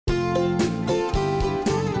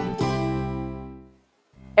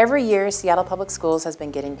Every year, Seattle Public Schools has been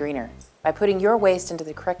getting greener. By putting your waste into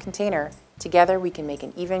the correct container, together we can make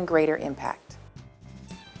an even greater impact.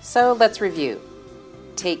 So let's review.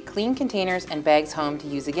 Take clean containers and bags home to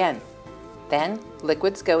use again. Then,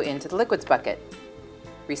 liquids go into the liquids bucket.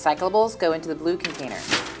 Recyclables go into the blue container.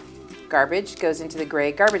 Garbage goes into the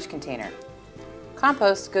gray garbage container.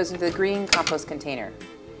 Compost goes into the green compost container.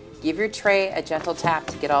 Give your tray a gentle tap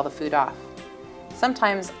to get all the food off.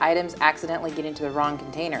 Sometimes items accidentally get into the wrong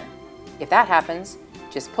container. If that happens,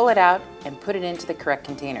 just pull it out and put it into the correct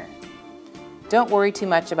container. Don't worry too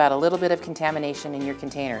much about a little bit of contamination in your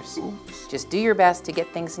containers. Just do your best to get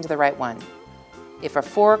things into the right one. If a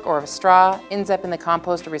fork or a straw ends up in the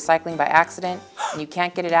compost or recycling by accident and you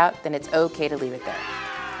can't get it out, then it's okay to leave it there.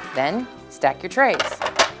 Then, stack your trays.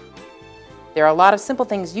 There are a lot of simple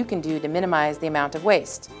things you can do to minimize the amount of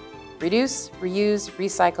waste. Reduce, reuse,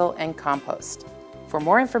 recycle, and compost. For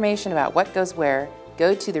more information about what goes where,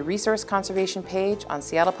 go to the Resource Conservation page on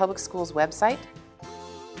Seattle Public Schools website.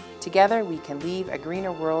 Together, we can leave a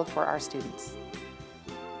greener world for our students.